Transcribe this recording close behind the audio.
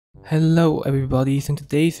Hello everybody, so in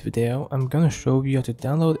today's video I'm gonna show you how to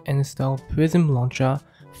download and install Prism Launcher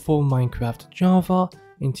for Minecraft Java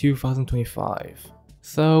in 2025.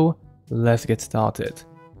 So let's get started.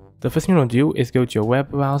 The first thing you want to do is go to your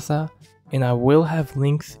web browser, and I will have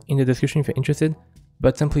links in the description if you're interested,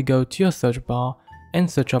 but simply go to your search bar and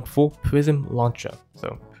search up for Prism Launcher.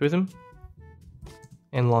 So Prism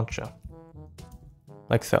and Launcher,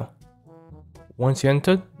 like so. Once you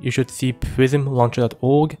entered, you should see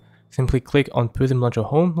prismlauncher.org. Simply click on Prism Launcher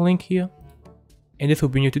home link here, and this will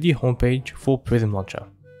bring you to the homepage for Prism Launcher.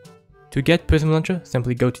 To get Prism Launcher,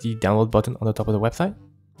 simply go to the download button on the top of the website,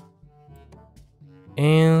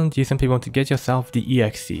 and you simply want to get yourself the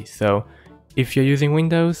exe. So if you're using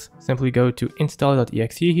Windows, simply go to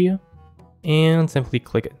install.exe here, and simply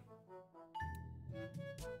click it.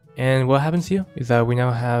 And what happens here is that we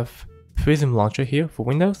now have Prism Launcher here for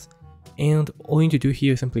Windows, and all you need to do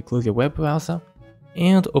here is simply close your web browser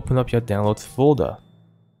and open up your downloads folder.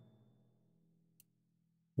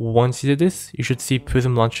 Once you did this, you should see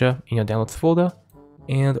Prism Launcher in your downloads folder,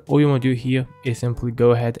 and all you want to do here is simply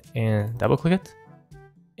go ahead and double click it.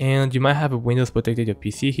 And you might have a Windows protected your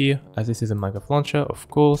PC here, as this is a Minecraft launcher, of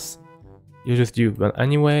course. You'll just do run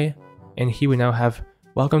anyway, and here we now have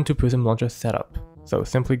welcome to Prism Launcher setup. So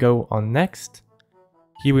simply go on next.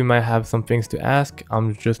 Here we might have some things to ask.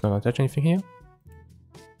 I'm just not going to touch anything here.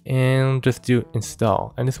 And just do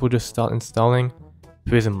install. And this will just start installing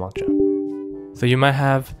Prism Launcher. So you might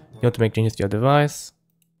have, you want to make changes to your device.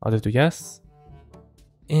 I'll just do yes.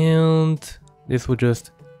 And this will just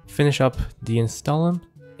finish up the installing,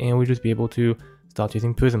 and we'll just be able to start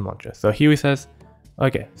using Prism Launcher. So here it says,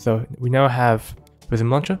 okay, so we now have Prism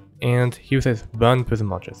Launcher, and here it says run Prism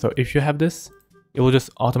Launcher. So if you have this, it will just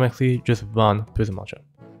automatically just run Prism Launcher.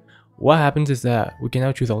 What happens is that we can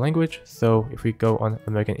now choose our language. So if we go on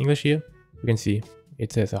American English here, we can see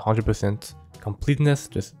it says 100% completeness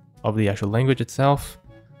just of the actual language itself.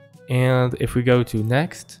 And if we go to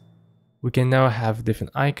next, we can now have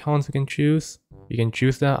different icons we can choose. You can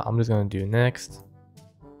choose that. I'm just going to do next.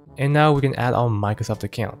 And now we can add our Microsoft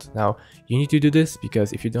account. Now you need to do this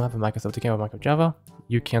because if you don't have a Microsoft account with Minecraft Java,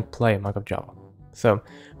 you can't play Minecraft Java. So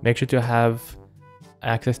make sure to have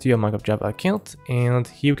access to your Minecraft Java account, and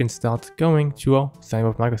here you can start going to our sign in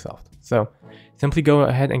with Microsoft. So simply go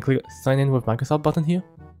ahead and click sign in with Microsoft button here,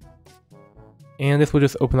 and this will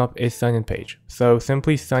just open up a sign in page. So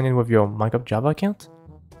simply sign in with your Minecraft Java account,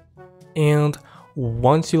 and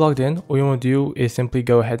once you logged in, all you want to do is simply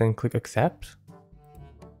go ahead and click accept.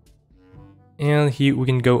 And here we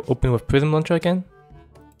can go open with Prism Launcher again.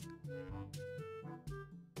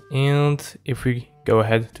 And if we go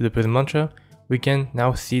ahead to the Prism Launcher, we can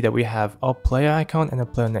now see that we have our player icon and a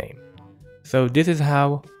player name. So this is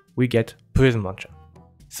how we get Prism Launcher.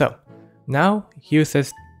 So now here it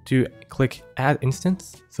says to click add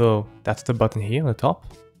instance. So that's the button here on the top.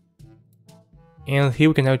 And here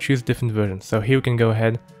we can now choose different versions. So here we can go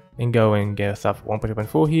ahead and get ourselves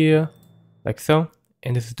 1.1.4 here, like so.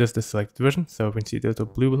 And this is just the selected version. So we can see there's a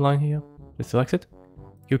blue line here, just select it.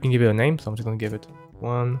 Here we can give it a name. So I'm just going to give it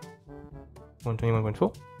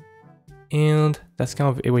 1.21.4. And that's kind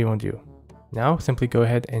of what you want to do. Now simply go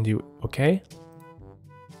ahead and do OK.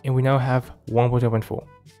 And we now have 1.0.4.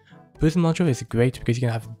 Prism Launcher is great because you can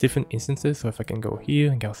have different instances. So if I can go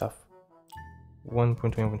here and get ourselves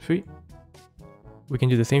 1.21.3, we can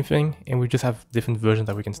do the same thing, and we just have different versions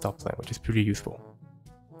that we can start playing, which is pretty useful.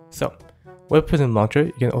 So with Prism Launcher,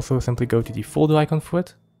 you can also simply go to the folder icon for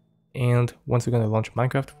it. And once we're going to launch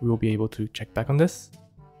Minecraft, we will be able to check back on this.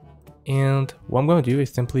 And what I'm going to do is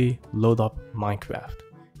simply load up Minecraft.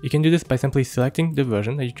 You can do this by simply selecting the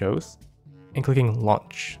version that you chose and clicking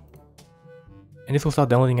launch. And this will start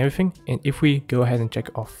downloading everything. And if we go ahead and check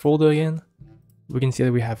our folder again, we can see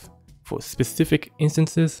that we have, for specific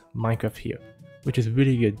instances, Minecraft here, which is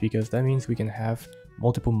really good because that means we can have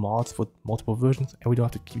multiple mods for multiple versions and we don't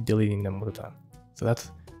have to keep deleting them all the time. So that's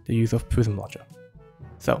the use of Prism Launcher.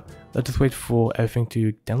 So let's just wait for everything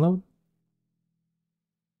to download.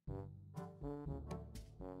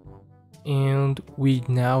 And we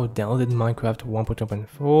now downloaded Minecraft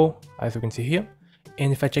 1.1.4, as you can see here.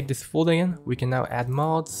 And if I check this folder again, we can now add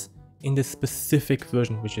mods in this specific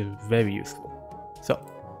version, which is very useful. So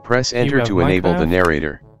press enter to enable the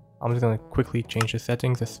narrator. I'm just going to quickly change the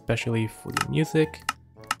settings, especially for the music.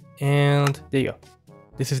 And there you go.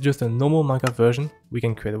 This is just a normal Minecraft version. We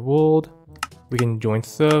can create a world, we can join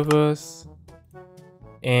servers,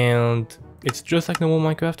 and it's just like normal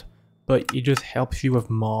Minecraft, but it just helps you with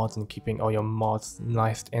mods and keeping all your mods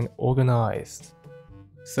nice and organized.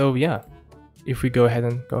 So yeah, if we go ahead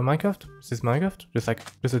and go in Minecraft, this is Minecraft,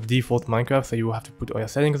 just a default Minecraft, so you will have to put all your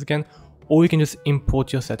settings again, or you can just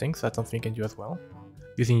import your settings. That's something you can do as well,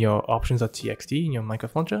 using your options.txt in your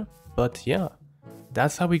Minecraft launcher. But yeah,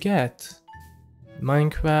 that's how we get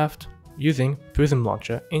Minecraft using Prism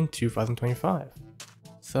Launcher in 2025.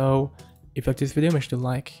 So if you like this video, make sure to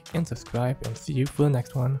like and subscribe, and see you for the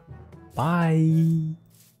next one. Bye!